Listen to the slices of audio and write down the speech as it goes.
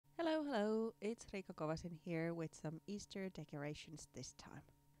Hello, it's Riikka Kovasin here with some Easter decorations this time.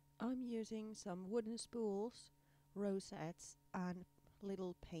 I'm using some wooden spools, rosettes and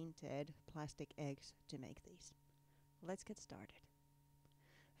little painted plastic eggs to make these. Let's get started.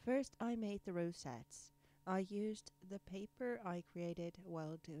 First I made the rosettes. I used the paper I created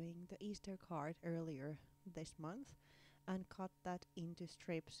while doing the Easter card earlier this month and cut that into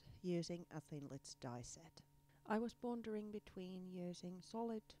strips using a Thinlits die set. I was pondering between using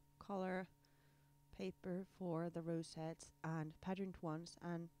solid color paper for the rosettes and patterned ones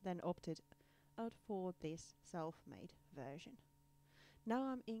and then opted out for this self-made version. Now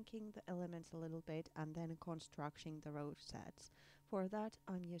I'm inking the elements a little bit and then constructing the rosettes. For that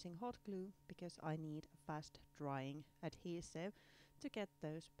I'm using hot glue because I need a fast drying adhesive to get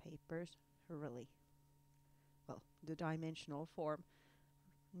those papers really well. The dimensional form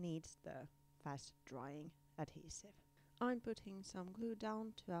needs the fast drying adhesive. I'm putting some glue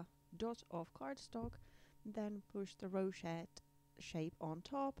down to a dot of cardstock, then push the rosette shape on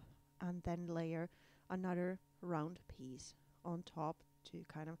top and then layer another round piece on top to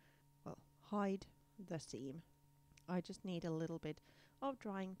kind of, hide the seam. I just need a little bit of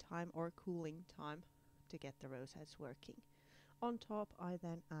drying time or cooling time to get the rosettes working. On top I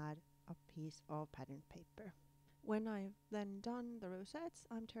then add a piece of patterned paper. When I've then done the rosettes,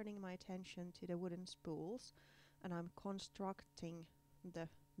 I'm turning my attention to the wooden spools and I'm constructing the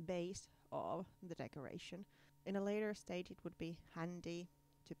base of the decoration. In a later stage it would be handy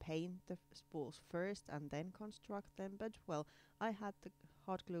to paint the spools first and then construct them, but I had the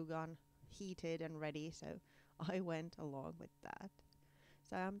hot glue gun heated and ready, so I went along with that.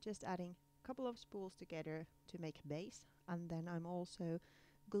 So I'm just adding a couple of spools together to make a base, and then I'm also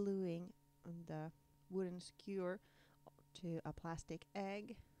gluing the wooden skewer to a plastic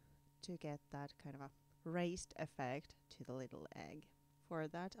egg to get that kind of a raised effect to the little egg. For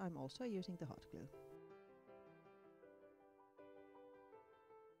that I'm also using the hot glue.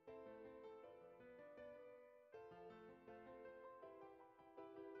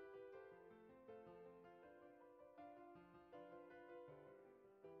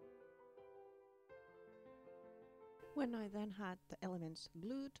 When I then had the elements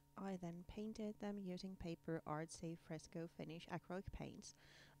glued, I then painted them using PaperArtsy Fresco Finish acrylic paints.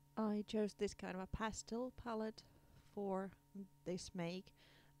 I chose this kind of a pastel palette for this make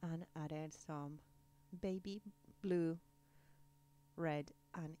and added some baby blue, red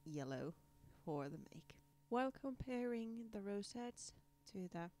and yellow for the make. While comparing the rosettes to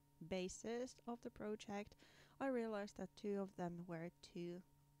the bases of the project, I realized that two of them were too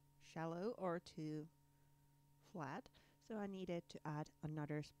shallow or too flat, so I needed to add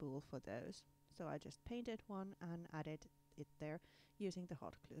another spool for those. So I just painted one and added it there using the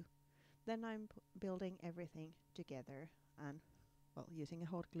hot glue. Then I'm building everything together and using a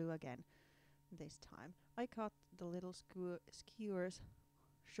hot glue again this time. I cut the little skewers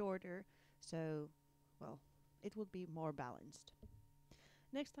shorter so it would be more balanced.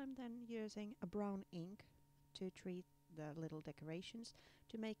 Next I'm then using a brown ink to treat the little decorations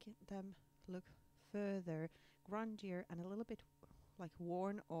to make them look further grungier and a little bit like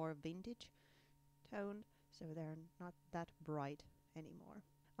worn or vintage toned, so they're not that bright anymore.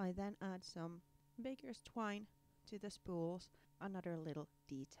 I then add some baker's twine to the spools, another little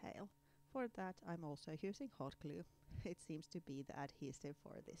detail. For that I'm also using hot glue. It seems to be the adhesive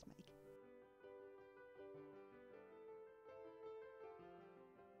for this make.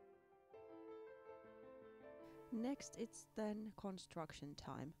 Next it's then construction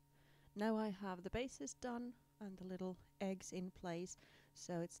time. Now I have the bases done and the little eggs in place,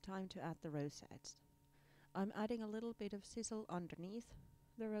 so it's time to add the rosettes. I'm adding a little bit of sisal underneath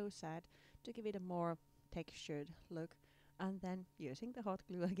the rosette to give it a more textured look, and then using the hot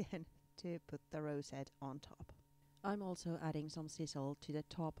glue again to put the rosette on top. I'm also adding some sisal to the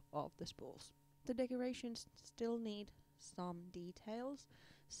top of the spools. The decorations still need some details,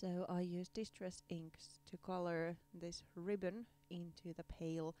 so I use distress inks to color this ribbon into the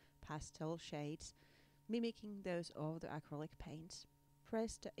pale pastel shades, mimicking those of the acrylic paints.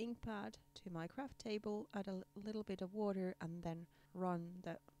 Press the ink pad to my craft table, add a little bit of water and then run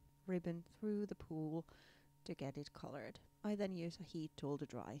the ribbon through the pool to get it colored. I then use a heat tool to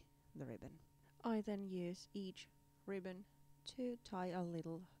dry the ribbon. I then use each ribbon to tie a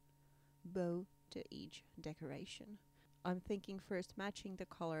little bow to each decoration. I'm thinking first matching the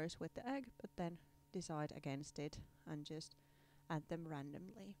colors with the egg, but then decide against it and just add them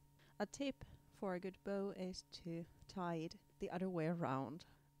randomly. A tip for a good bow is to tie it the other way around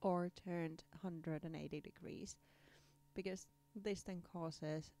or turned 180 degrees, because this then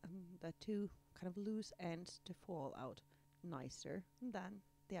causes the two kind of loose ends to fall out nicer than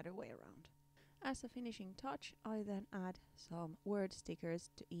the other way around. As a finishing touch, I then add some word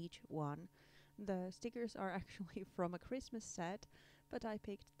stickers to each one. The stickers are actually from a Christmas set, but I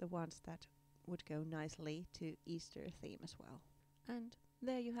picked the ones that would go nicely to Easter theme as well. And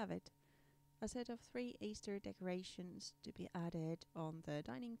there you have it. A set of 3 Easter decorations to be added on the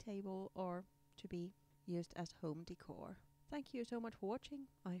dining table or to be used as home decor. Thank you so much for watching.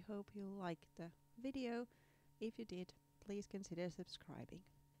 I hope you liked the video. If you did, please consider subscribing.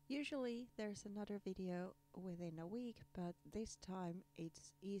 Usually there's another video within a week, but this time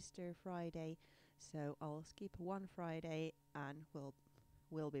it's Easter Friday, so I'll skip one Friday and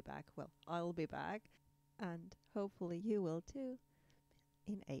we'll be back. Well, I'll be back, and hopefully you will too,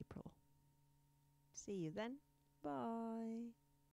 in April. See you then. Bye.